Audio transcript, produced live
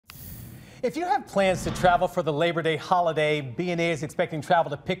If you have plans to travel for the Labor Day holiday, BNA is expecting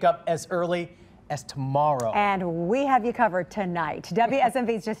travel to pick up as early as tomorrow. And we have you covered tonight.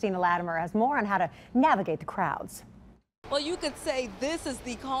 WSMV's Justina Latimer has more on how to navigate the crowds. Well, you could say this is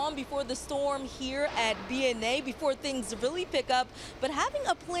the calm before the storm here at BNA, before things really pick up. But having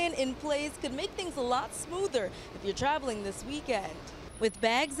a plan in place could make things a lot smoother if you're traveling this weekend. With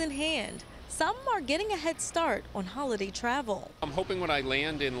bags in hand, some are getting a head start on holiday travel. I'm hoping when I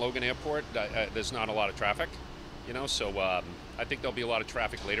land in Logan Airport, there's not a lot of traffic, so I think there'll be a lot of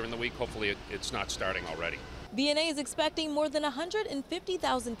traffic later in the week. Hopefully it's not starting already. BNA is expecting more than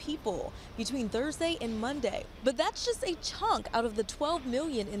 150,000 people between Thursday and Monday. But that's just a chunk out of the 12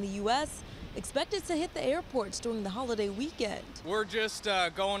 million in the U.S. expected to hit the airports during the holiday weekend. We're just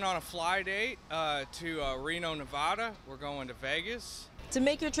going on a fly date to Reno, Nevada. We're going to Vegas. To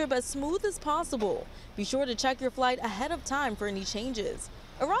make your trip as smooth as possible, be sure to check your flight ahead of time for any changes.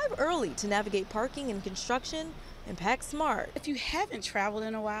 Arrive early to navigate parking and construction, and pack smart. If you haven't traveled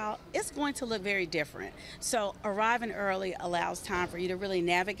in a while, it's going to look very different. So arriving early allows time for you to really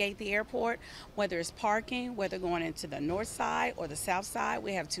navigate the airport, whether it's parking, whether going into the north side or the south side.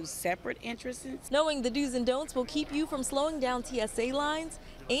 We have two separate entrances. Knowing the do's and don'ts will keep you from slowing down TSA lines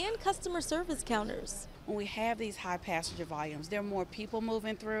and customer service counters. When we have these high passenger volumes, there are more people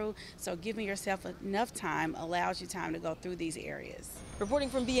moving through, so giving yourself enough time allows you time to go through these areas. Reporting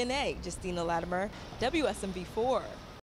from BNA, Justina Latimer, WSMV 4.